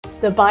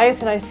The bias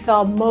that I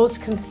saw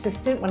most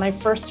consistent when I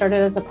first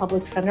started as a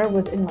public defender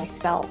was in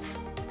myself.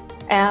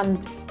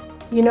 And,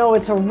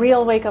 it's a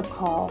real wake-up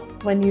call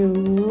when you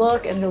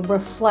look and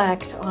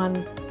reflect on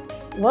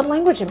what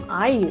language am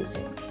I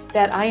using,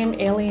 that I am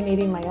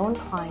alienating my own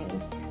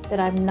clients, that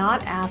I'm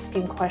not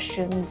asking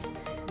questions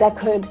that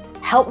could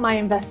help my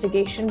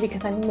investigation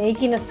because I'm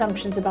making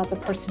assumptions about the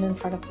person in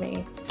front of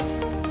me.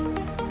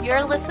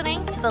 You're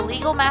listening to the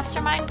Legal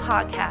Mastermind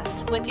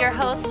Podcast with your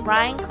hosts,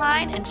 Ryan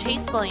Klein and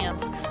Chase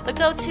Williams, the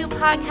go-to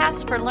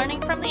podcast for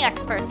learning from the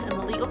experts in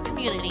the legal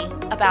community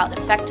about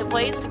effective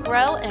ways to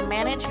grow and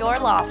manage your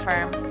law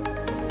firm.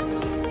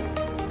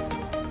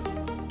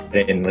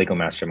 In the Legal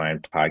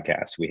Mastermind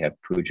Podcast, we have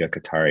Pooja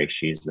Katari.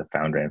 She's the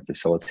founder and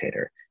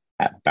facilitator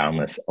at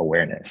Boundless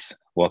Awareness.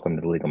 Welcome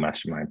to the Legal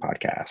Mastermind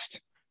Podcast.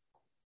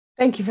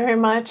 Thank you very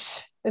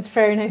much. It's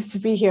very nice to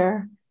be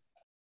here.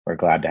 We're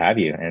glad to have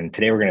you. And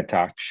today we're going to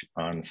touch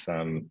on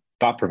some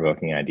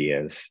thought-provoking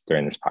ideas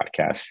during this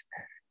podcast,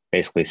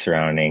 basically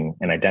surrounding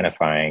and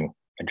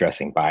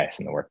addressing bias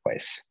in the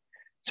workplace.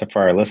 So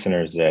for our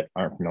listeners that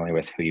aren't familiar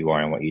with who you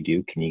are and what you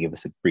do, can you give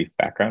us a brief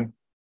background?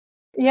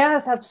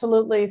 Yes,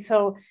 absolutely.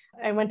 So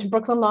I went to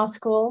Brooklyn Law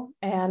School,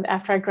 and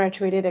after I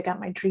graduated, I got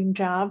my dream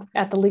job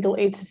at the Legal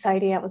Aid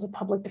Society. I was a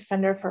public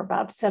defender for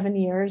about 7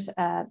 years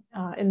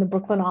in the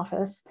Brooklyn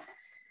office.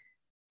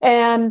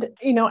 And,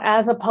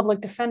 as a public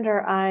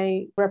defender,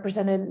 I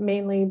represented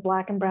mainly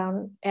Black and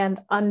Brown and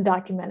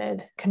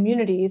undocumented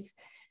communities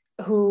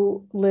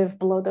who live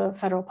below the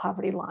federal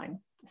poverty line.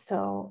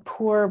 So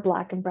poor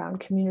Black and Brown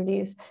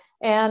communities.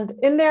 And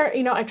in there,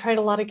 I tried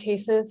a lot of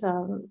cases,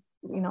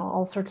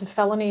 all sorts of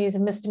felonies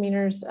and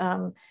misdemeanors,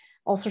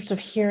 all sorts of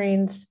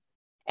hearings.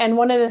 And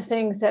one of the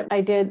things that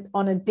I did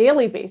on a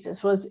daily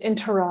basis was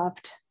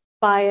interrupt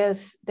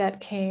bias that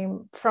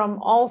came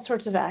from all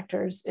sorts of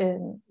actors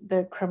in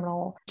the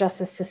criminal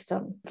justice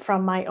system,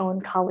 from my own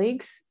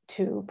colleagues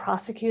to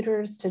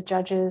prosecutors, to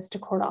judges, to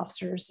court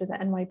officers, to the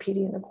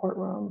NYPD in the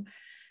courtroom.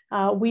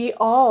 We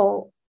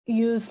all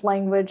use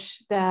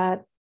language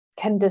that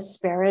can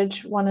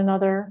disparage one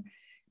another.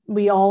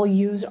 We all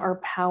use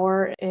our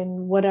power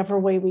in whatever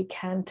way we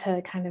can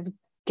to kind of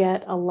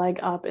get a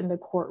leg up in the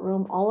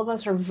courtroom. All of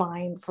us are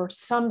vying for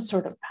some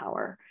sort of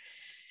power.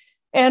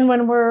 And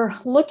when we're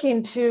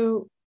looking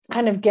to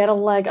kind of get a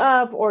leg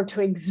up or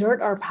to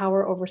exert our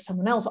power over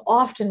someone else,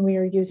 often we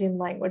are using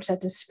language that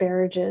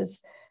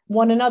disparages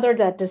one another,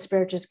 that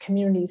disparages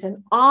communities.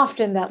 And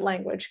often that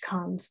language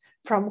comes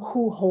from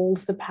who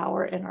holds the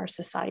power in our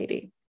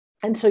society.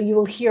 And so you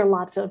will hear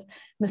lots of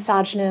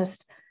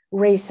misogynist,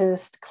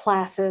 racist,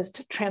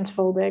 classist,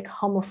 transphobic,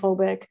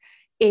 homophobic,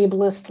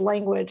 ableist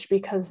language,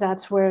 because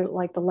that's where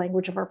the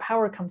language of our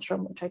power comes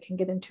from, which I can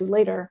get into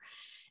later.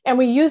 And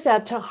we use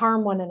that to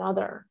harm one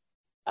another.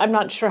 I'm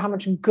not sure how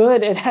much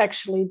good it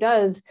actually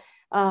does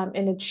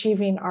in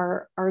achieving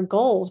our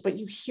goals, but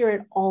you hear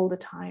it all the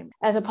time.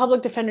 As a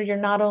public defender, you're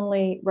not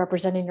only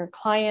representing your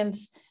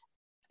clients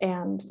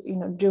and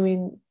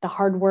doing the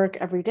hard work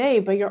every day,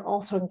 but you're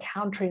also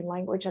encountering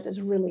language that is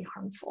really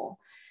harmful.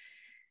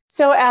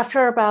 So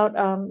after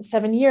about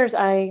 7 years,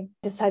 I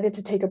decided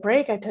to take a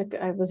break.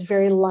 I was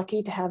very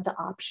lucky to have the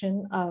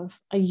option of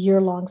a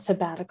year-long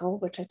sabbatical,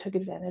 which I took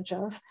advantage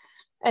of.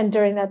 And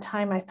during that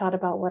time, I thought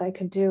about what I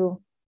could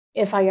do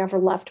if I ever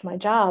left my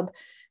job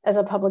as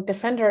a public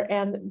defender.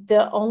 And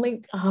the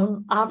only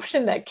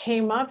option that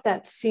came up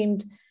that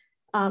seemed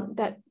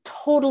that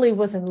totally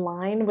was in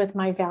line with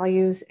my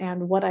values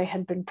and what I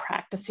had been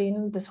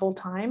practicing this whole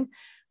time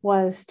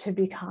was to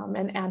become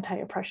an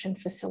anti-oppression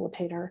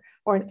facilitator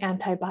or an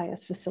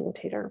anti-bias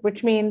facilitator,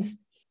 which means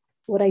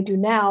what I do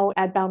now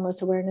at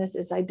Boundless Awareness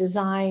is I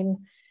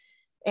design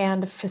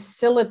and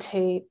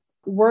facilitate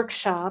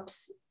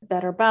workshops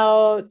that are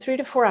about 3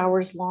 to 4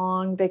 hours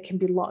long. They can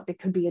be long, they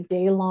could be a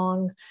day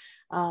long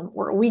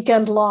or a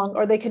weekend long,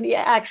 or they can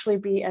actually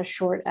be as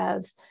short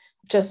as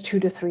just 2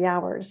 to 3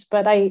 hours.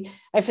 But I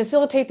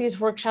facilitate these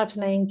workshops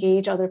and I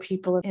engage other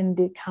people in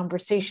the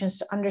conversations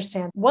to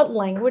understand what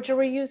language are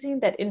we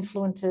using that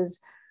influences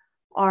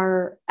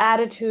our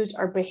attitudes,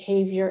 our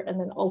behavior, and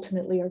then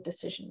ultimately our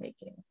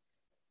decision-making.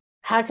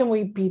 How can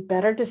we be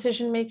better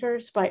decision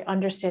makers? By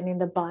understanding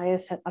the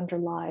bias that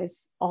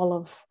underlies all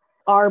of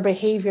our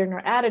behavior and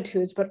our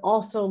attitudes, but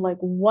also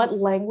what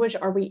language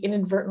are we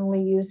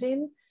inadvertently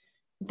using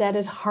that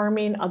is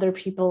harming other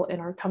people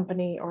in our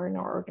company or in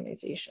our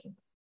organization?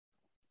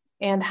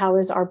 And how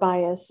is our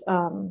bias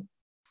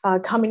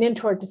coming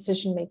into our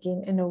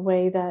decision-making in a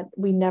way that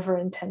we never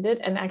intended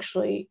and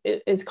actually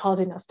is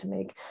causing us to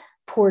make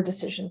poor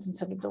decisions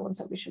instead of the ones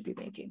that we should be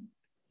making?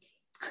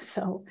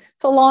 So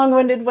it's a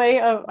long-winded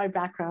way of my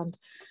background.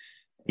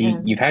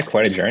 You've had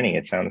quite a journey.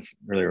 It sounds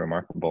really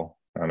remarkable.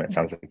 It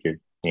sounds like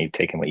you've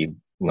taken what you've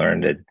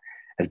learned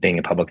as being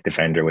a public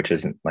defender, which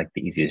isn't the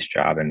easiest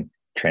job, and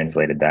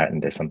translated that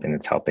into something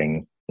that's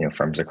helping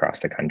firms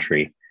across the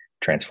country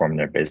transform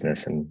their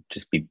business and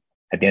just be,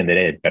 at the end of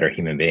the day, better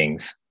human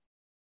beings.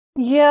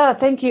 Yeah,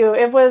 thank you.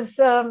 It was,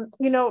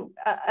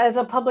 as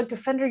a public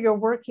defender, you're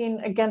working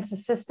against the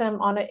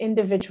system on an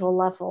individual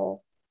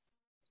level.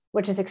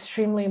 which is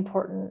extremely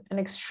important and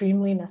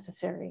extremely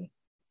necessary.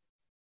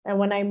 And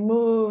when I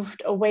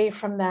moved away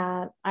from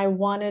that, I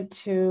wanted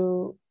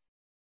to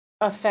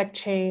affect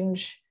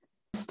change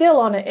still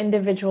on an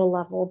individual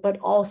level, but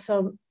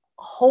also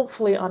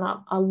hopefully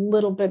on a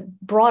little bit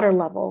broader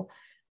level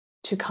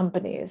to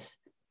companies.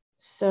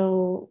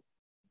 So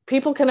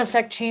people can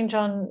affect change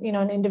on,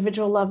 an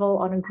individual level,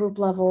 on a group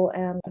level,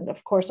 and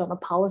of course on a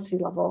policy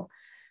level.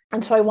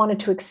 And so I wanted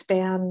to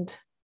expand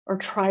or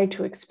try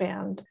to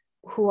expand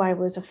who I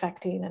was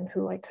affecting and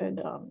who I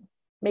could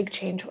make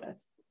change with.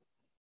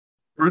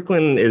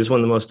 Brooklyn is one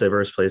of the most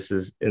diverse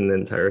places in the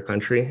entire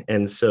country.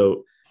 And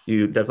so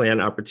you definitely had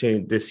an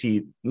opportunity to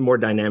see more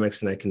dynamics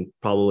than I can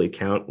probably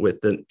count with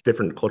the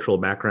different cultural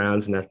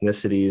backgrounds and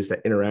ethnicities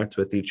that interact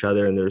with each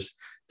other. And there's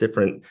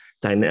different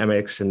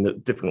dynamics and the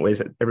different ways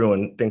that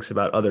everyone thinks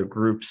about other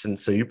groups. And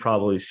so you've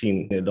probably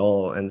seen it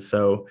all. And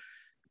so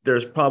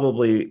there's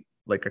probably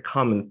like a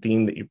common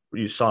theme that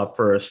you saw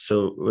first.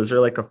 So was there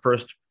like a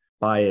first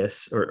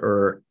bias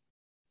or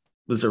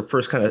was there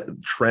first kind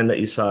of trend that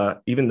you saw,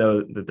 even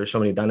though that there's so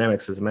many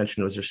dynamics, as I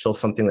mentioned, was there still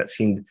something that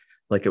seemed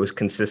like it was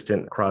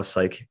consistent across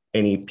like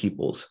any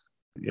people's,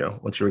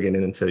 once you were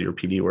getting into your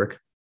PD work?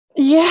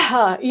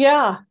 Yeah.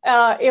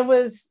 It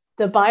was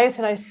the bias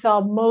that I saw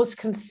most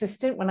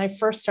consistent when I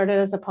first started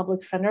as a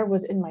public defender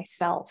was in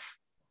myself.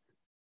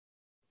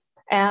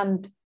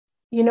 And,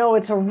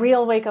 it's a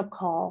real wake-up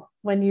call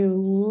when you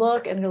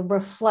look and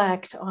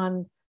reflect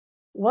on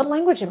what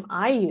language am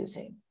I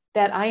using,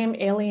 that I am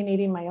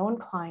alienating my own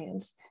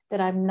clients, that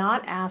I'm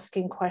not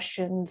asking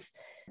questions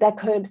that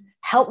could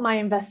help my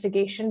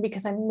investigation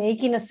because I'm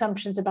making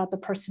assumptions about the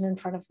person in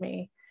front of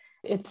me.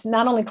 It's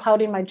not only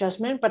clouding my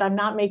judgment, but I'm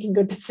not making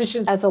good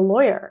decisions as a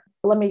lawyer.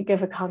 Let me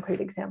give a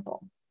concrete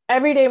example.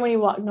 Every day when you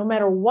walk, no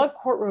matter what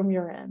courtroom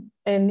you're in,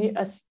 and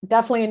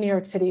definitely in New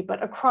York City,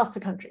 but across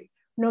the country,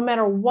 no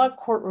matter what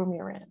courtroom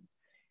you're in,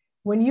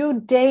 when you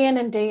day in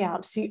and day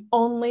out see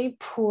only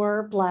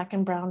poor Black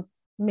and brown,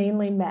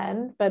 mainly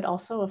men, but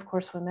also, of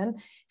course, women,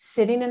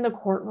 sitting in the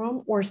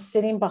courtroom or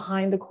sitting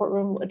behind the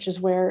courtroom, which is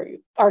where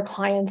our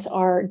clients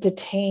are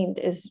detained,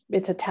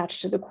 it's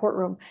attached to the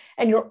courtroom.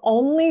 And you're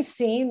only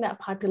seeing that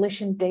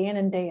population day in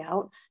and day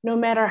out, no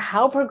matter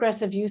how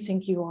progressive you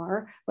think you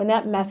are, when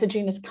that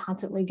messaging is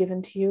constantly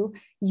given to you,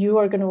 you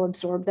are going to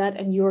absorb that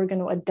and you are going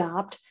to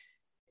adopt.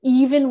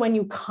 Even when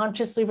you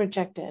consciously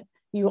reject it,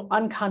 you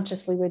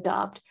unconsciously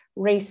adopt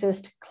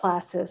racist,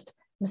 classist,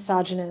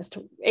 misogynist,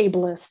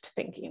 ableist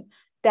thinking.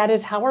 That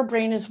is how our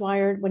brain is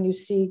wired when you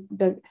see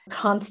the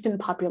constant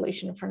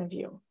population in front of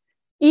you.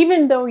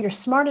 Even though you're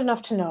smart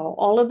enough to know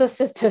all of the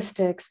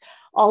statistics,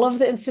 all of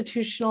the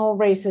institutional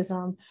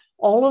racism,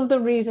 all of the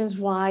reasons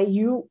why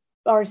you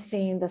are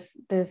seeing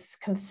this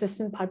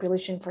consistent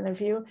population in front of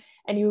you,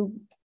 and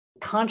you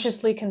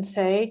consciously can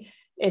say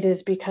it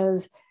is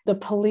because the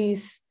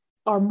police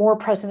are more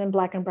present in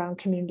Black and brown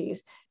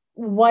communities.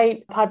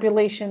 White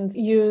populations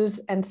use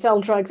and sell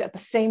drugs at the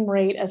same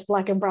rate as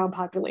Black and brown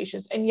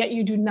populations, and yet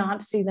you do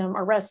not see them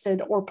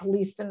arrested or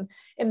policed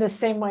in the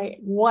same way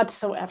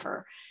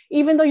whatsoever.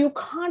 Even though you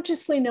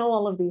consciously know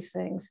all of these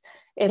things,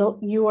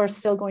 you are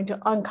still going to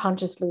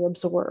unconsciously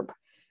absorb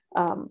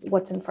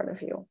what's in front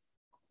of you.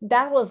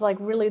 That was like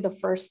really the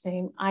first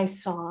thing I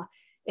saw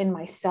in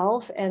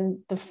myself.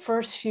 And the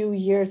first few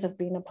years of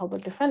being a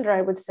public defender,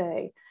 I would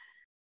say,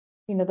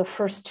 the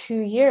first 2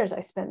 years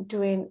I spent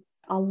doing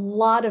a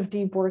lot of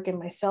deep work in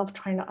myself,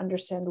 trying to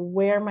understand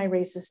where my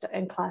racist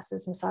and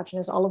classist,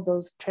 misogynist, all of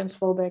those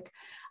transphobic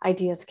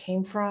ideas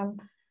came from,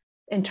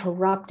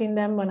 interrupting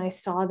them when I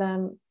saw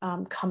them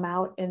come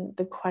out in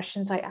the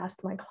questions I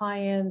asked my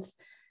clients.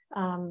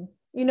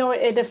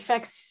 It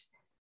affects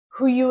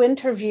who you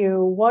interview,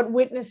 what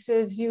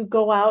witnesses you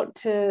go out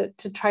to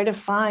try to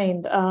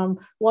find,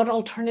 what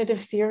alternative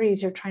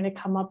theories you're trying to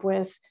come up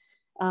with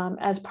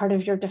as part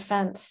of your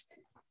defense.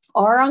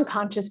 Our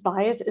unconscious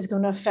bias is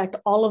going to affect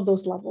all of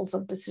those levels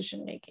of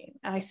decision making.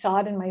 I saw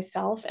it in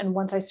myself. And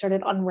once I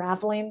started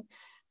unraveling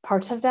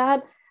parts of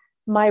that,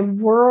 my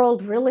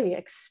world really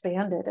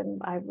expanded.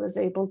 And I was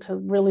able to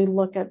really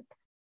look at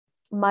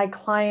my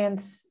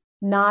clients,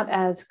 not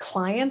as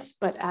clients,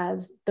 but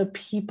as the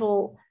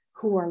people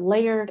who are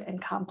layered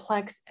and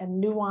complex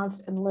and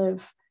nuanced and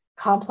live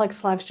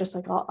complex lives, just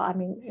like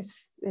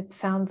it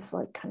sounds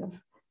like kind of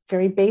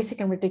very basic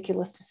and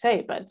ridiculous to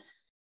say, but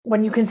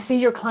when you can see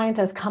your clients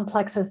as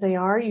complex as they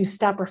are, you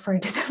stop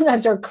referring to them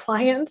as your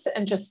clients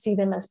and just see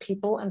them as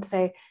people and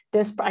say,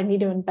 I need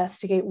to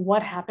investigate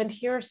what happened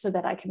here so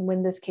that I can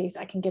win this case.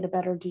 I can get a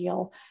better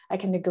deal. I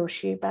can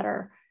negotiate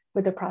better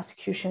with the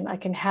prosecution. I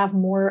can have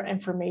more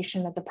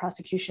information that the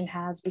prosecution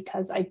has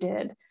because I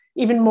did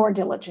even more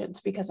diligence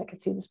because I could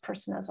see this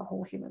person as a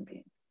whole human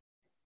being.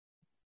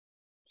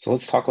 So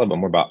let's talk a little bit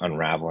more about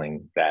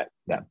unraveling that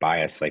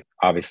bias. Like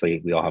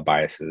obviously we all have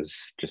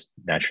biases, just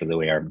naturally the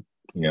way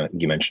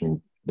you mentioned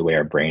the way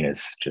our brain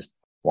is just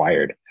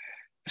wired.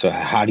 So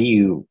how do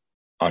you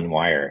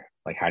unwire?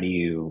 Like, how do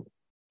you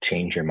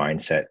change your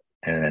mindset?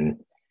 And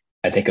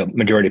I think a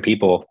majority of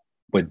people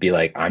would be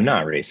like, I'm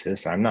not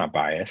racist, I'm not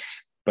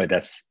biased, but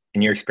that's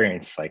in your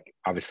experience, like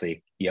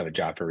obviously you have a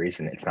job for a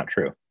reason, it's not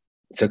true.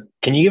 So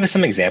can you give us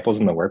some examples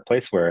in the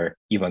workplace where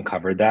you've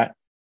uncovered that?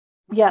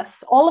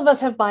 Yes, all of us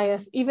have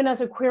bias. Even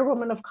as a queer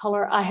woman of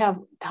color, I have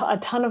a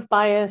ton of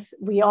bias.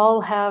 We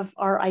all have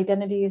our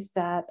identities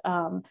that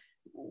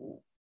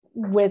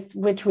with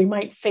which we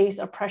might face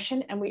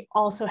oppression, and we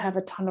also have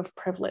a ton of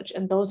privilege.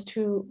 And those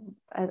two,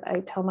 I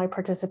tell my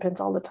participants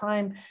all the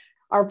time,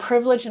 our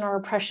privilege and our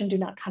oppression do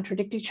not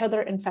contradict each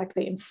other. In fact,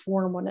 they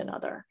inform one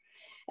another.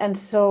 And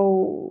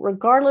so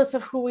regardless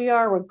of who we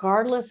are,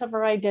 regardless of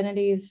our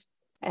identities,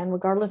 and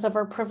regardless of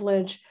our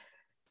privilege,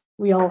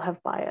 we all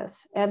have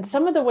bias. And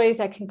some of the ways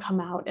that can come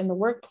out in the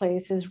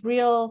workplace is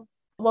real,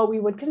 what we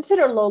would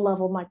consider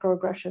low-level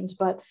microaggressions.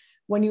 But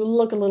when you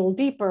look a little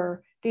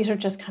deeper, these are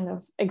just kind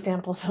of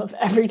examples of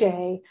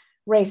everyday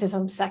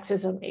racism,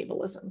 sexism,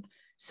 ableism.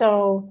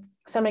 So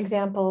some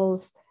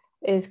examples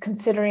is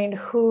considering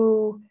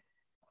who,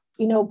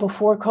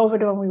 before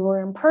COVID, when we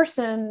were in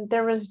person,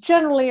 there was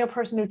generally a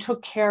person who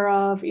took care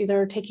of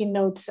either taking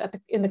notes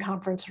in the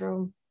conference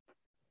room,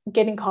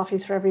 getting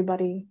coffees for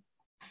everybody.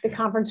 The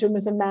conference room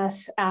is a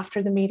mess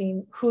after the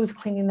meeting. Who's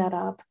cleaning that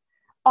up?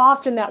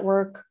 Often that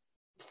work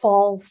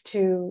falls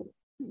to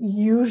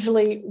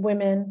usually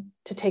women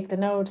to take the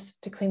notes,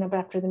 to clean up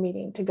after the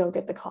meeting, to go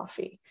get the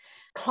coffee.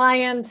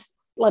 Clients,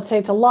 let's say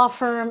it's a law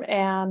firm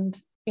and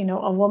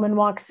a woman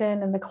walks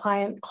in and the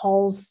client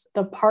calls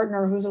the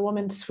partner, who's a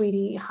woman,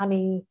 sweetie,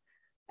 honey,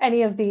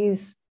 any of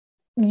these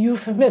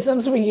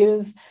euphemisms we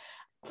use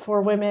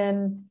for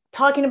women,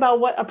 talking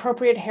about what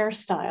appropriate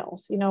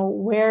hairstyles,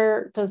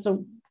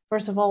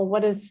 first of all,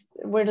 where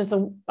does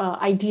the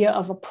idea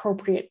of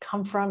appropriate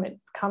come from? It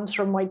comes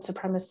from white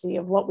supremacy,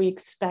 of what we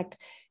expect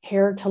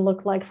hair to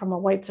look like from a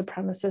white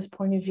supremacist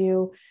point of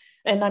view.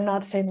 And I'm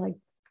not saying like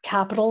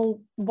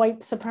capital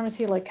white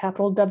supremacy, like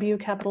capital W,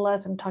 capital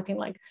S. I'm talking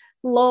like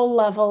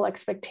low-level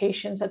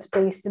expectations that's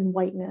based in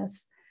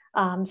whiteness,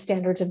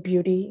 standards of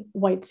beauty,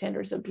 white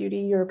standards of beauty,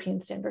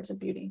 European standards of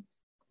beauty.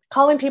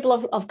 Calling people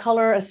of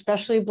color,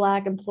 especially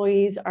Black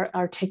employees, are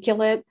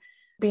articulate,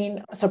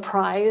 being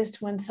surprised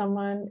when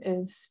someone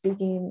is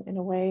speaking in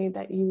a way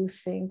that you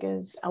think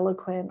is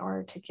eloquent or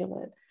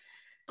articulate.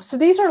 So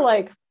these are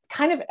like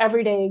kind of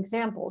everyday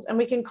examples, and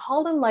we can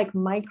call them like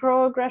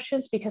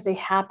microaggressions because they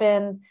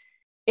happen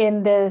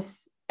in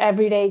this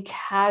everyday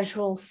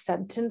casual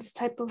sentence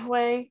type of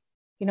way.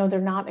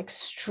 They're not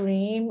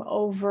extreme,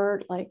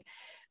 overt,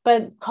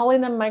 but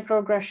calling them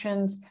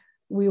microaggressions,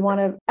 we want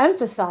to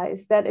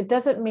emphasize that it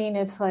doesn't mean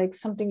it's like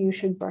something you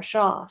should brush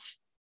off.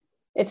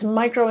 It's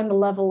micro in the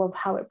level of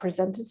how it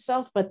presents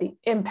itself, but the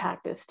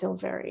impact is still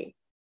very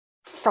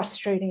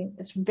frustrating.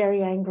 It's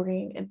very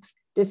angering.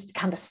 It's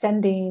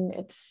condescending.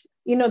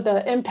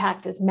 The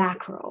impact is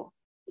macro,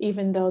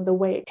 even though the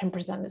way it can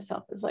present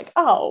itself is like,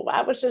 oh,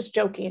 I was just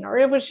joking, or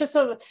it's just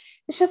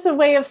a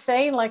way of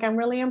saying like, I'm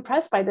really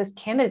impressed by this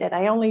candidate.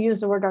 I only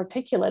use the word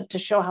articulate to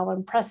show how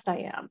impressed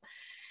I am.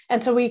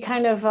 And so we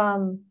kind of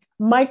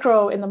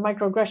micro in the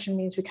microaggression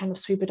means we kind of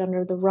sweep it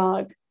under the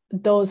rug,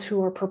 those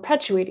who are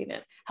perpetuating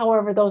it.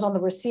 However, those on the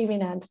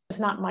receiving end, it's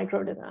not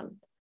micro to them.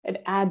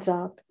 It adds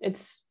up.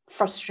 It's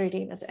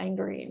frustrating. It's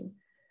angering.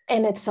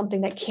 And it's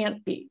something that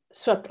can't be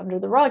swept under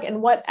the rug.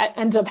 And what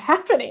ends up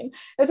happening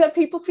is that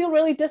people feel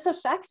really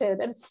disaffected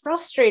and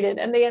frustrated,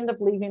 and they end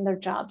up leaving their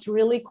jobs.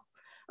 Really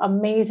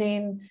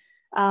amazing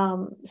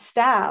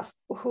staff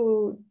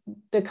who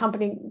the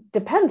company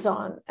depends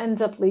on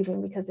ends up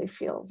leaving because they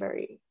feel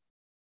very,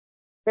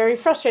 very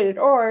frustrated,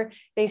 or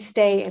they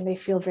stay and they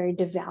feel very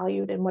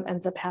devalued. And what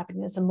ends up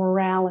happening is the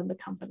morale in the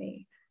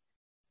company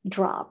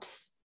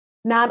drops,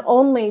 not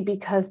only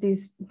because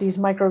these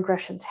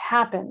microaggressions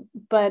happen,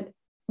 but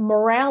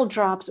morale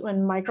drops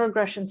when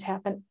microaggressions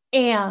happen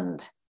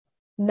and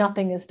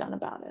nothing is done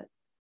about it.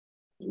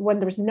 When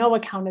there's no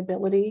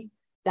accountability,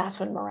 that's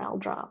when morale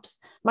drops.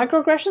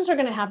 Microaggressions are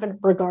going to happen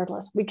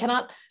regardless. We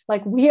cannot,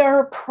 we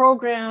are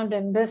programmed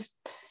in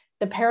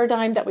the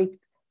paradigm that we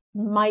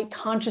might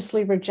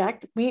consciously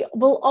reject. We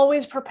will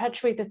always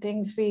perpetuate the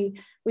things we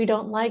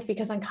don't like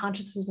because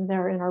unconsciously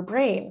they're in our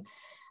brain.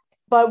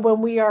 But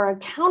when we are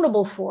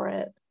accountable for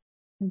it,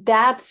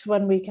 that's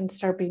when we can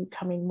start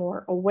becoming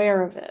more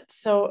aware of it.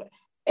 So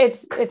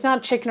it's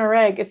not chicken or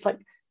egg. It's like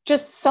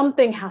just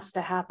something has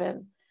to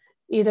happen.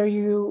 Either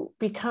you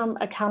become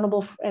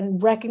accountable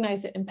and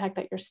recognize the impact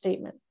that your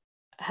statement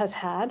has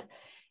had,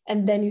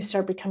 and then you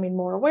start becoming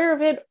more aware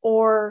of it,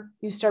 or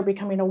you start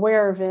becoming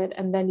aware of it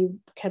and then you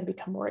can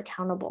become more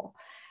accountable.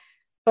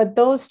 But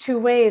those two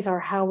ways are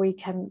how we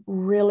can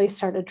really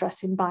start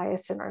addressing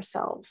bias in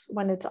ourselves.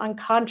 When it's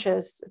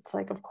unconscious, it's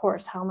like, of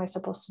course, how am I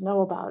supposed to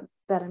know about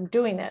that I'm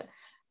doing it?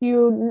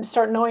 You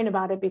start knowing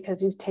about it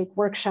because you take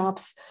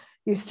workshops,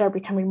 you start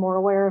becoming more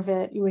aware of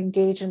it, you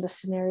engage in the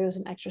scenarios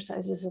and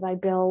exercises that I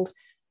build.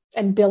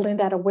 And building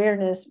that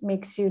awareness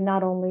makes you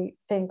not only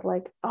think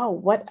like, oh,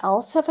 what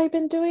else have I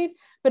been doing?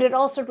 But it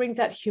also brings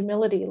that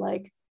humility,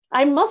 like,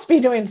 I must be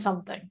doing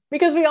something,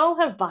 because we all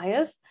have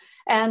bias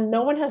and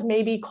no one has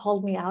maybe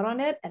called me out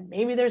on it. And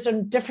maybe there's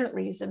a different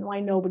reason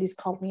why nobody's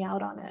called me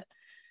out on it.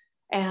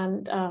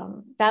 And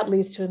that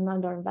leads to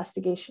another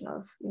investigation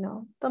of,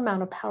 the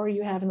amount of power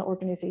you have in the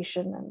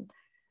organization and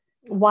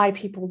why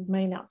people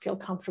may not feel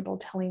comfortable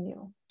telling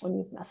you when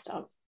you've messed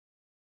up.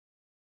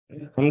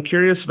 I'm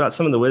curious about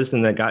some of the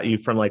wisdom that got you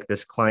from like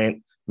this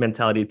client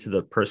mentality to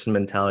the person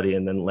mentality,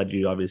 and then led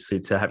you obviously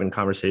to having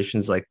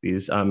conversations like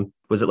these.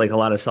 Was it like a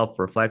lot of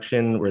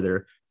self-reflection? Were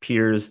there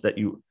peers that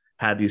you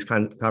had these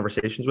kinds of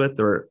conversations with,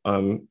 or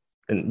and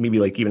maybe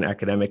like even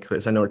academic?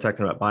 Because I know we're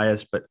talking about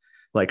bias, but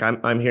like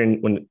I'm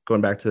hearing, when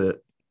going back to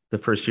the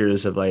first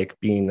years of like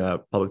being a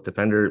public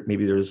defender,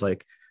 maybe there was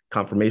like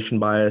confirmation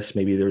bias,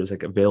 maybe there was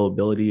like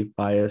availability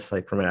bias,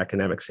 like from an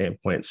academic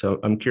standpoint. So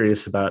I'm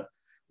curious about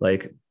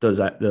like those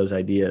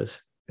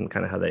ideas and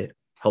kind of how they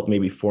help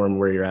maybe form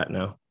where you're at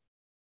now.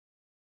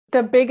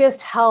 The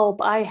biggest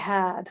help I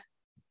had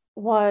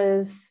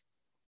was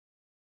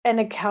an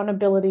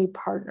accountability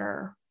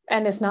partner.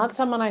 And it's not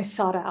someone I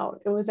sought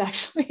out. It was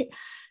actually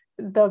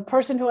the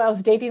person who I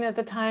was dating at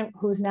the time,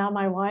 who's now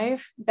my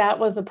wife. That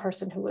was the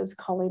person who was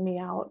calling me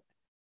out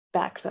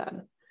back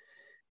then.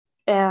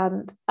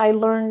 And I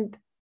learned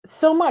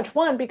so much,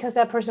 one, because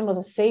that person was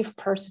a safe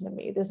person to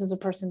me. This is a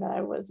person that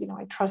I was,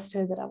 I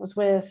trusted, that I was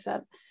with,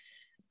 that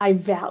I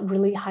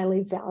really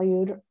highly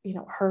valued,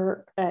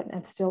 her,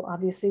 and still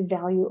obviously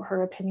value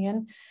her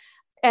opinion.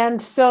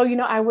 And so,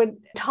 I would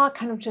talk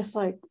kind of just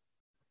like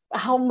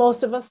how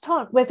most of us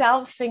talk,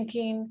 without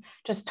thinking,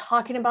 just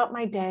talking about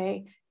my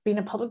day. Being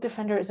a public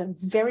defender is a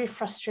very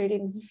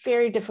frustrating,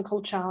 very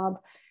difficult job,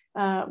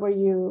 where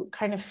you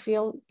kind of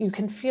feel,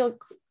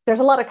 there's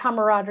a lot of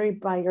camaraderie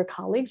by your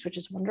colleagues, which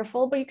is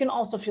wonderful, but you can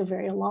also feel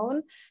very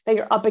alone, that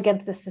you're up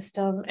against the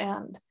system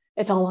and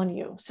it's all on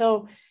you.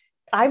 So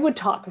I would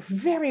talk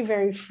very,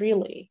 very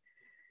freely.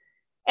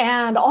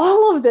 And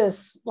all of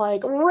this,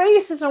 like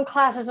racism,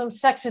 classism,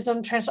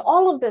 sexism, trans,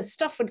 all of this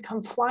stuff would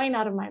come flying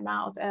out of my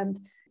mouth.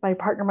 And my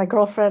partner, my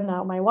girlfriend,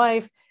 now my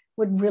wife,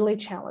 would really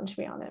challenge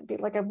me on it. Be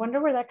like, I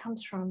wonder where that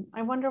comes from.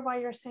 I wonder why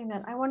you're saying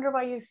that. I wonder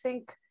why you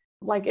think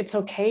like it's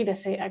okay to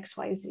say X,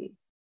 Y, Z.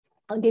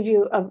 I'll give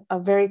you a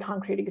very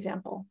concrete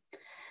example.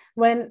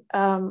 When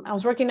I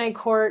was working night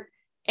court,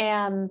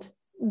 and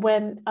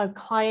when a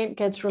client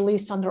gets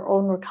released on their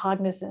own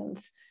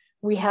recognizance,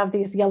 we have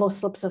these yellow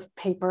slips of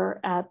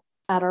paper at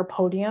our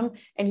podium,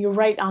 and you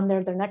write on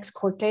there their next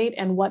court date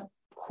and what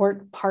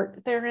court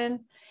part they're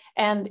in.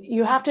 And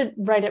you have to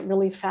write it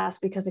really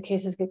fast because the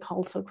cases get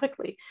called so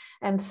quickly.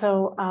 And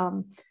so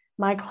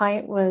my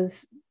client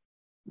was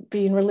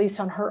being released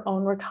on her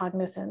own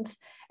recognizance,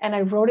 and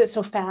I wrote it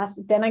so fast.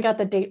 Then I got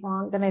the date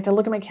wrong. Then I had to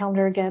look at my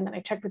calendar again, and I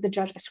checked with the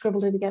judge. I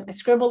scribbled it again.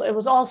 It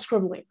was all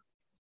scribbling.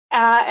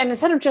 And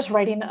instead of just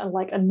writing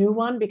a new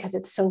one, because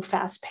it's so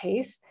fast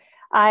paced,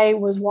 I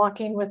was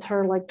walking with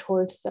her like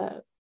towards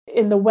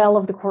in the well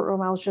of the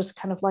courtroom. I was just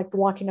kind of like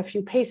walking a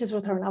few paces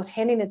with her, and I was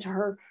handing it to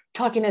her,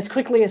 talking as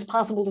quickly as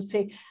possible to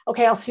say,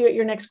 okay, I'll see you at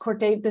your next court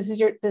date. This is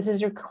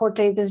your court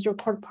date. This is your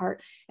court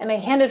part. And I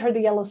handed her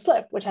the yellow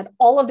slip, which had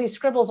all of these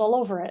scribbles all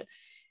over it.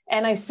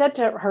 And I said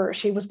to her,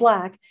 she was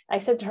Black. I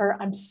said to her,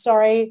 I'm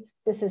sorry,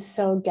 this is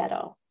so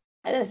ghetto.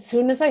 And as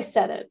soon as I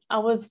said it, I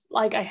was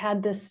like, I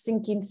had this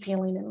sinking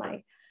feeling in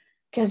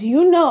because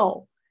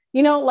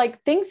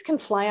like things can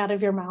fly out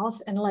of your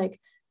mouth, and like,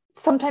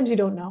 sometimes you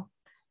don't know,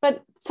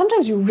 but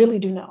sometimes you really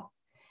do know.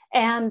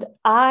 And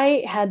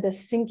I had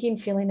this sinking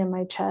feeling in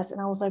my chest,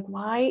 and I was like,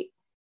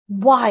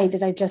 why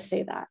did I just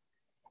say that?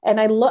 And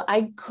I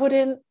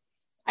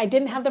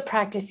didn't have the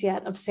practice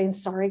yet of saying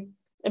sorry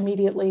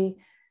immediately.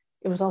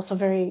 It was also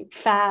very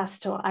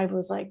fast. So I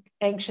was like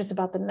anxious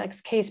about the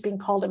next case being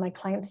called and my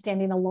client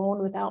standing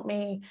alone without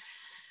me.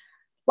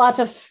 Lots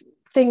of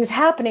things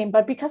happening,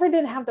 but because I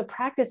didn't have the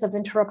practice of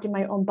interrupting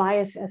my own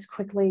bias as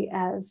quickly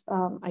as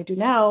I do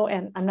now,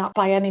 and I'm not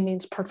by any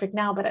means perfect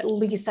now, but at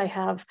least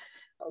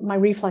my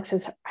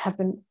reflexes have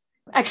been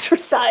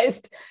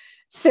exercised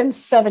since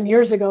 7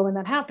 years ago when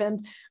that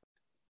happened.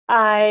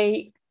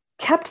 I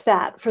kept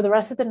that for the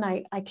rest of the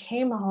night. I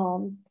came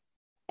home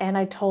and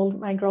I told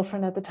my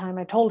girlfriend at the time,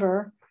 I told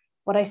her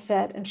what I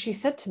said, and she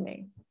said to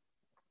me,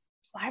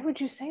 why would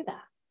you say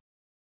that?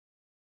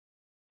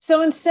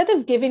 So instead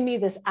of giving me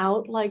this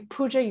out, like,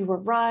 Pooja, you were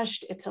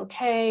rushed, it's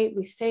okay,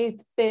 we say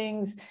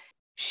things,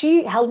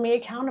 she held me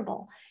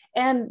accountable.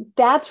 And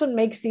that's what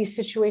makes these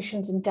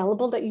situations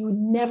indelible, that you would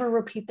never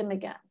repeat them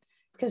again.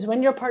 Because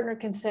when your partner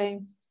can say,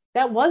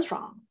 that was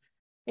wrong,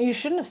 and you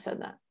shouldn't have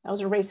said that, that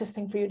was a racist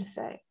thing for you to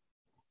say.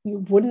 You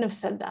wouldn't have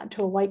said that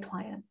to a white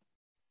client.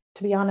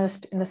 To be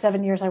honest, in the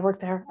 7 years I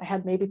worked there, I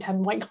had maybe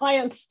 10 white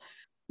clients.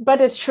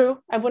 But it's true,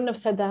 I wouldn't have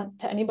said that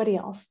to anybody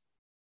else.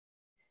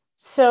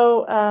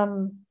 So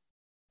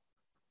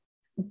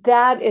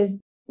that is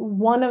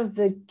one of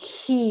the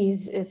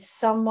keys, is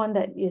someone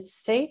that is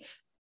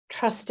safe,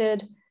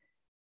 trusted,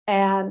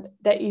 and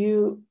that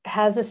you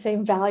has the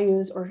same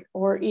values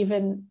or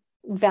even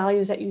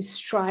values that you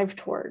strive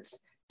towards,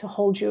 to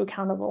hold you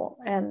accountable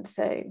and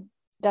say,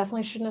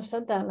 definitely shouldn't have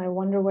said that. And I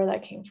wonder where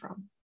that came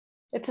from.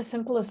 It's as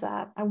simple as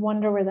that. I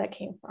wonder where that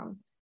came from,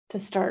 to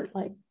start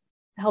like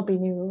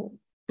helping you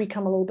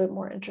become a little bit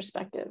more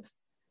introspective.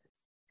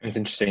 It's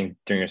interesting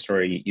during your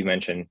story, you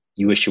mentioned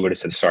you wish you would have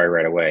said sorry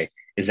right away.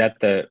 Is that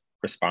the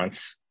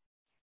response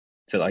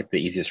to like the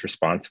easiest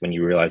response when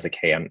you realize like,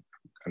 hey,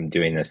 I'm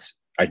doing this.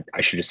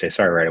 I should just say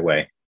sorry right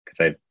away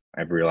because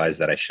I've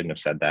realized that I shouldn't have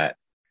said that.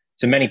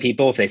 So many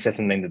people, if they said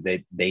something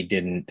that they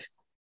didn't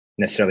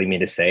necessarily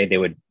mean to say, they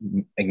would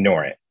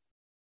ignore it.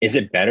 Is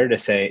it better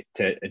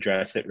to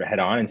address it head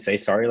on and say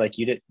sorry like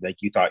you did,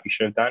 like you thought you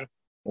should have done,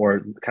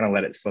 or kind of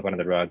let it slip under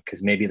the rug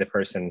because maybe the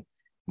person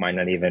might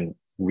not even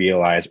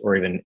realize or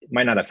even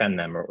might not offend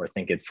them or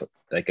think it's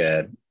like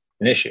an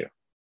issue?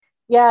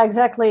 Yeah,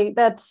 exactly.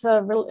 That's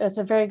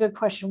a very good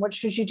question. What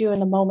should you do in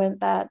the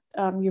moment that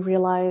you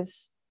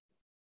realize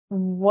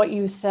what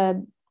you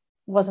said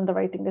wasn't the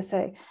right thing to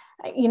say?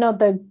 You know,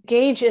 the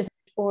gauge is,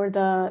 or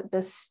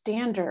the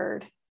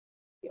standard,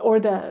 or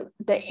the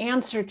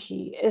answer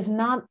key is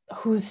not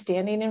who's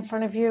standing in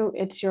front of you.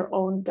 It's your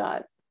own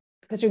gut,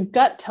 because your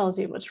gut tells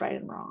you what's right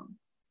and wrong.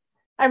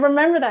 I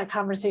remember that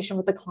conversation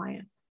with the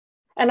client.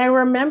 And I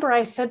remember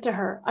I said to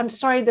her, I'm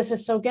sorry, this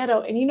is so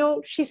ghetto. And you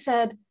know, she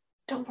said,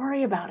 don't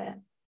worry about it.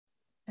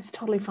 It's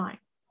totally fine.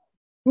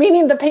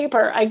 Meaning the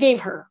paper I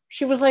gave her.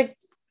 She was like,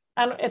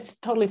 it's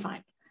totally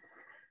fine.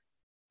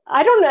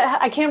 I don't know.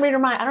 I can't read her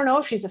mind. I don't know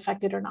if she's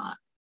affected or not,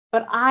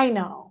 but I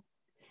know.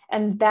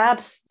 And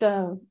that's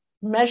the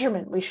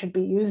measurement we should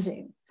be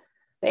using.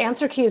 The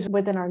answer key is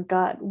within our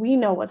gut. We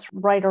know what's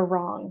right or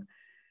wrong.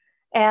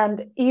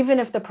 And even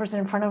if the person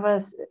in front of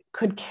us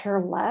could care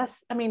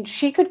less, I mean,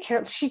 she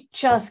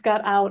just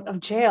got out of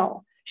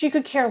jail. She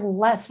could care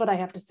less what I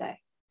have to say.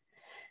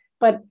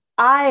 But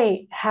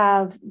I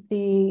have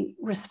the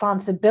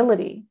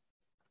responsibility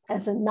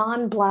as a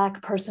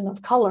non-Black person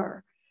of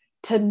color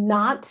to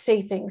not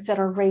say things that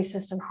are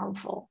racist and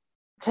harmful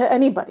to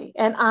anybody.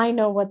 And I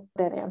know what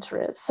that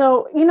answer is.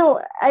 So, you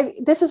know,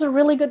 this is a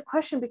really good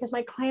question because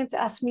my clients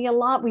ask me a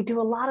lot. We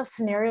do a lot of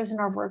scenarios in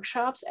our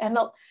workshops, and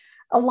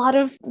a lot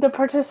of the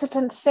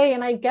participants say,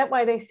 and I get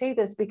why they say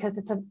this, because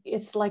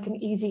it's like an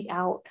easy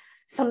out.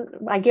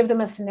 I give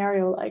them a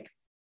scenario like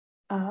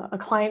a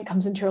client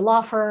comes into your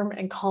law firm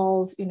and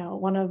calls, you know,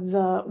 one of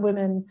the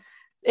women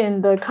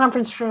in the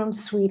conference room,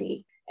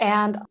 sweetie.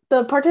 And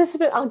the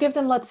participant, I'll give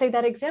them, let's say,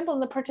 that example,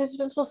 and the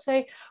participants will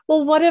say,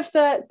 well, what if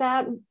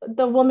the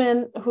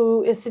woman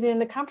who is sitting in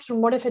the conference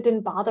room, what if it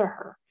didn't bother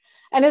her?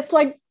 And it's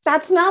like,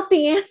 that's not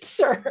the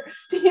answer.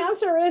 The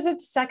answer is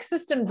it's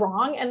sexist and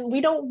wrong, and we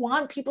don't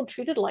want people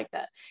treated like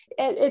that.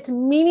 It's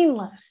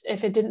meaningless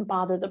if it didn't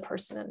bother the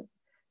person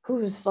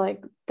who's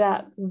like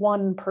that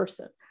one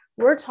person.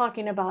 We're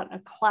talking about a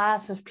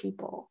class of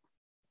people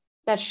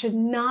that should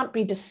not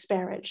be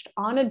disparaged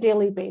on a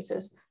daily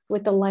basis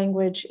with the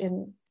language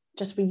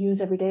we use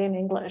every day in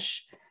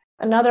English.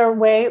 Another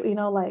way, you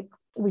know, like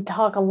we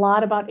talk a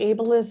lot about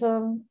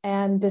ableism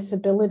and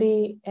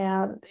disability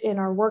and in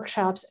our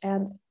workshops,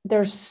 and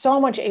there's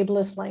so much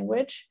ableist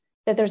language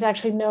that there's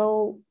actually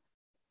no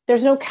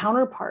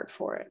counterpart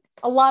for it.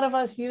 A lot of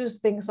us use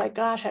things like,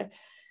 gosh,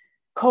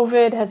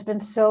 COVID has been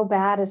so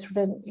bad. It's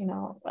been, you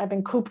know, I've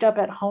been cooped up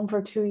at home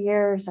for 2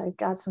 years. I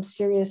got some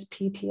serious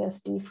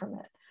PTSD from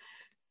it.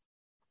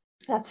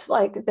 That's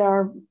like, there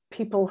are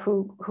people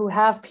who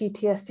have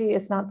PTSD.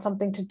 It's not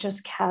something to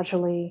just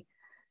casually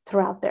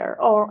throw out there.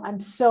 Oh, I'm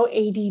so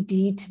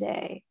ADD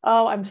today.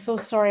 Oh, I'm so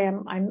sorry.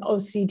 I'm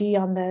OCD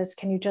on this.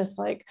 Can you just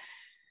like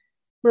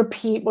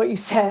repeat what you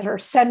said or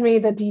send me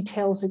the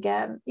details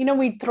again? You know,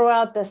 we throw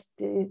out these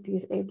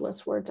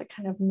ableist words that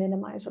kind of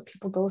minimize what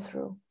people go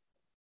through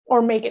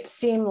or make it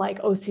seem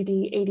like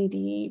OCD,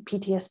 ADD,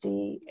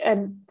 PTSD,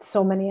 and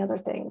so many other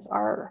things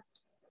are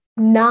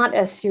not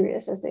as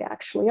serious as they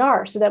actually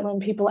are, so that when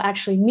people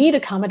actually need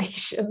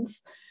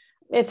accommodations,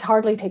 it's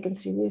hardly taken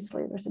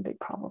seriously. There's a big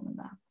problem in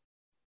that.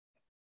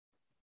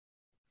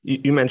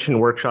 You mentioned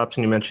workshops,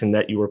 and you mentioned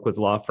that you work with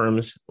law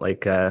firms,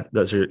 like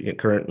those are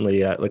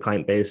currently the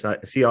client base. I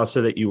see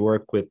also that you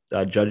work with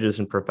judges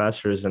and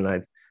professors, and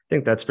I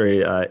think that's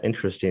very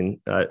interesting.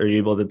 Are you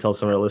able to tell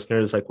some of our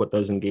listeners like what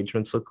those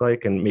engagements look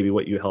like, and maybe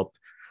what you help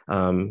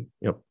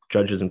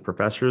judges and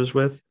professors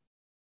with?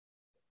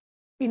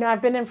 You know,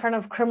 I've been in front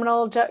of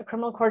criminal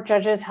court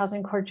judges,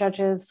 housing court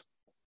judges,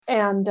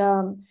 and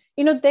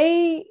you know,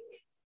 they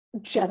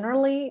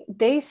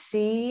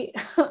see,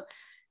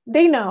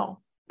 they know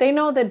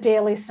the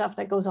daily stuff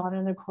that goes on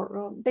in the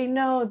courtroom. They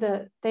know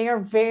that they are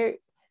very,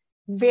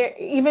 very,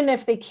 even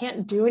if they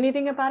can't do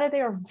anything about it,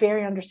 they are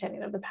very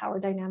understanding of the power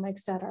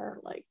dynamics that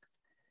are like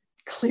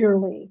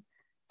clearly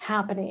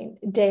happening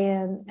day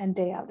in and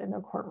day out in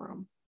the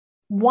courtroom.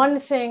 One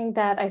thing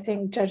that I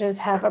think judges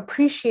have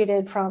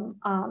appreciated from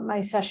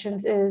my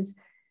sessions is,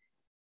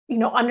 you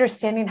know,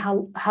 understanding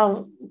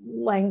how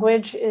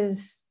language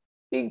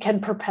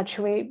can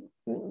perpetuate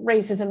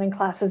racism and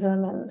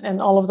classism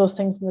and all of those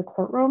things in the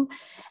courtroom,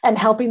 and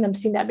helping them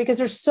see that, because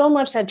there's so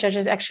much that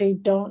judges actually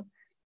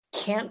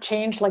can't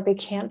change. Like they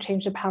can't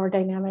change the power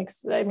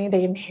dynamics. I mean,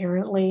 they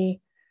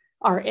inherently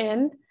are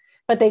in,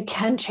 but they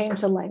can change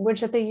the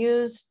language that they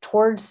use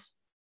towards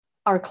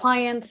our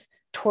clients,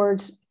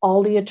 towards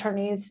all the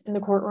attorneys in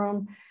the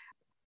courtroom.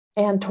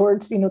 and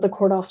towards, the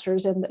court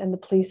officers and the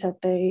police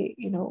that they,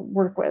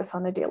 work with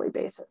on a daily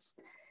basis.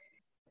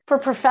 For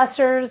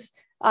professors,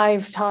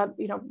 I've taught,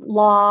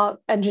 law,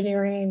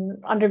 engineering,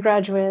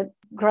 undergraduate,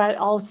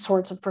 all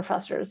sorts of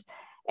professors.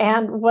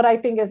 And what I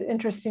think is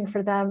interesting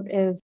for them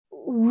is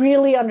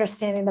really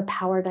understanding the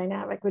power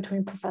dynamic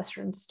between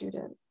professor and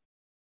student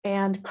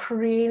and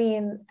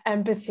creating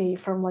empathy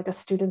from like a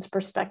student's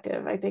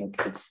perspective. I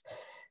think it's,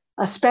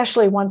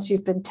 especially once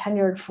you've been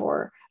tenured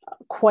for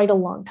quite a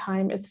long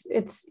time,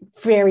 it's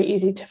very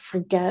easy to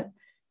forget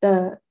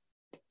the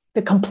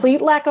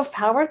complete lack of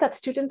power that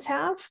students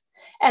have,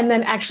 and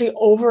then actually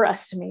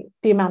overestimate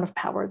the amount of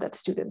power that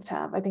students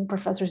have. I think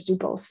professors do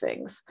both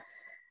things.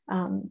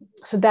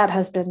 So that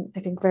has been, I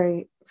think,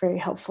 very, very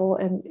helpful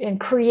in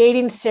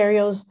creating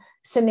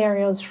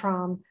scenarios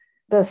from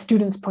the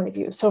student's point of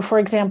view. So for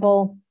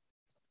example,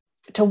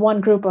 to one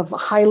group of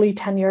highly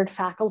tenured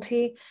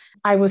faculty,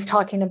 I was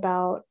talking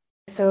about,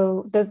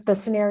 so the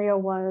scenario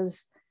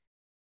was,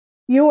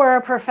 you are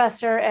a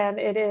professor and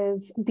it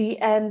is the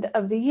end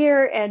of the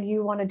year and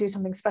you want to do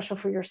something special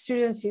for your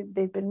students.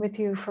 They've been with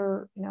you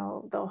for,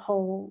 the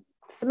whole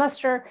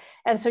semester.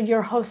 And so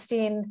you're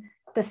hosting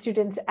the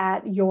students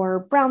at your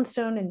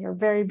brownstone, and your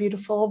very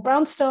beautiful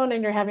brownstone,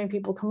 and you're having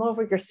people come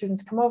over, your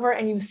students come over,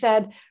 and you've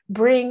said,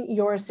 bring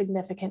your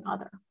significant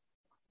other.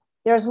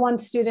 There's one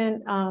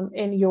student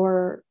in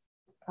your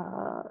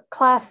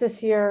class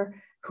this year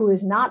who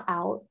is not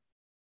out,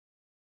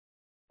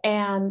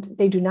 and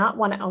they do not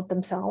want to out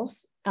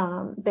themselves.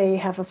 They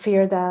have a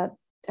fear that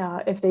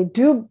if they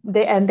do,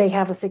 they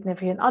have a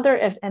significant other,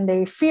 and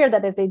they fear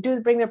that if they do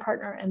bring their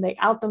partner and they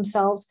out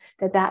themselves,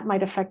 that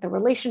might affect the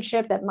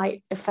relationship, that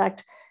might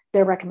affect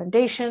their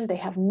recommendation. They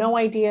have no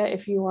idea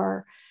if you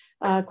are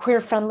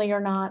queer friendly or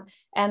not.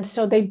 And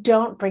so they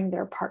don't bring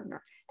their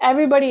partner.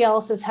 Everybody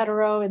else is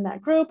hetero in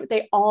that group.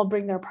 They all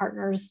bring their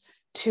partners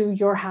to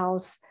your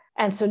house.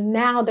 And so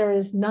now there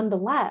is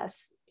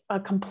nonetheless a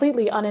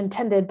completely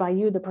unintended by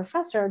you, the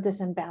professor,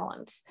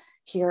 disimbalance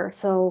here.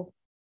 So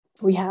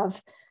we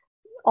have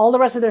all the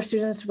rest of their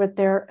students with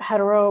their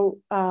hetero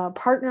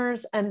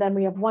partners. And then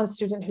we have one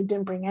student who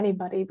didn't bring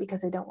anybody because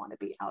they don't want to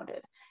be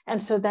outed.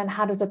 And so then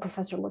how does the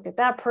professor look at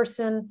that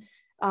person?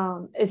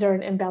 Is there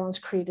an imbalance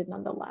created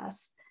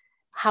nonetheless?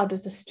 How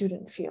does the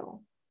student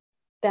feel?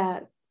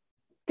 That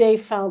they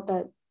felt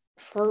that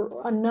for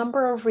a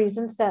number of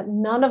reasons, that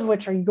none of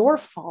which are your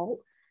fault,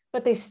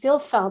 but they still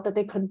felt that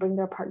they couldn't bring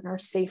their partner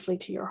safely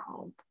to your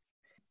home.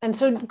 And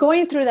so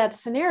going through that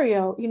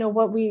scenario,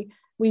 what we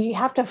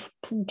have to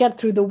get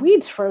through the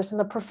weeds first, and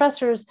the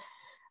professors,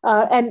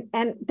 and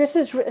this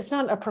is, it's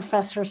not a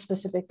professor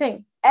specific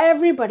thing.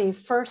 Everybody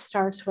first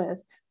starts with,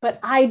 but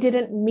I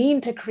didn't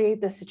mean to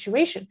create this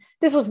situation.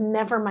 This was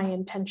never my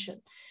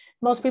intention.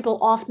 Most people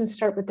often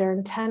start with their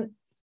intent.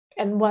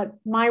 And what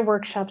my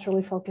workshops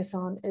really focus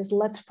on is,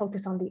 let's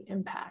focus on the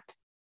impact.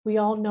 We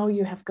all know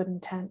you have good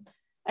intent.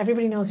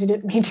 Everybody knows you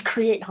didn't mean to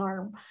create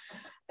harm.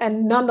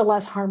 And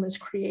nonetheless, harm is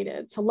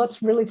created. So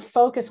let's really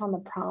focus on the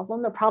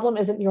problem. The problem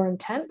isn't your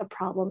intent. The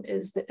problem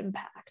is the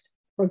impact,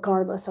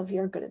 regardless of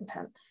your good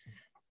intent.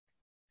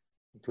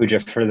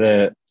 Pooja, for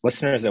the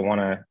listeners that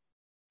want to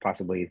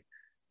possibly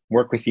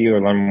work with you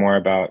or learn more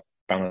about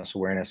Boundless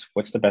Awareness,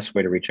 what's the best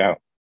way to reach out?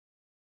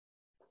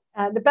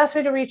 The best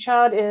way to reach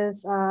out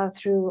is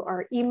through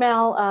our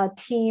email,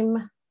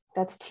 team,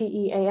 that's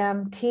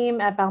TEAM,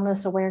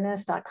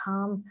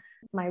 team@boundlessawareness.com.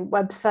 My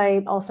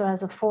website also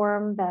has a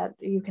form that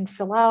you can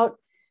fill out,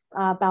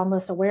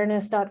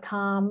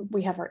 boundlessawareness.com.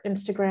 We have our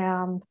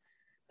Instagram.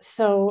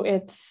 So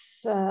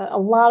it's a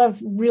lot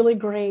of really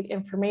great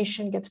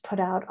information gets put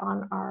out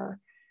on our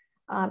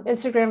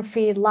Instagram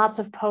feed, lots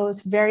of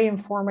posts, very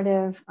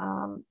informative.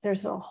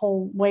 There's a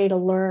whole way to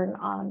learn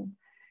on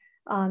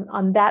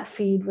that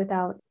feed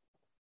without,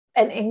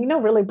 and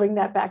really bring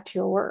that back to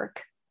your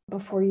work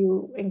before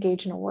you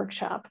engage in a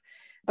workshop.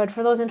 But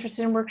for those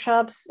interested in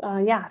workshops,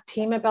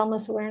 team at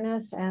Boundless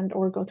Awareness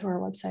or go to our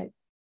website.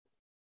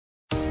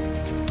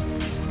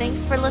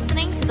 Thanks for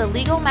listening to the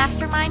Legal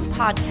Mastermind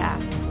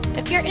podcast.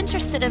 If you're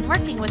interested in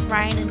working with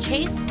Ryan and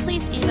Chase,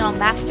 please email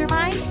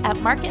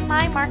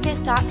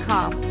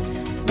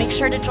mastermind@marketmymarket.com. Make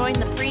sure to join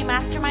the free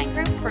mastermind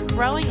group for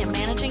growing and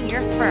managing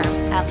your firm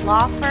at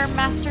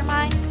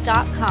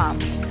lawfirmmastermind.com.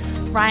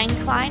 Ryan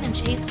Klein and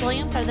Chase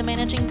Williams are the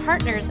managing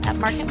partners at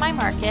Market My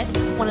Market,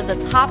 one of the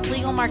top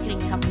legal marketing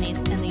companies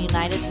in the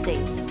United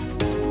States.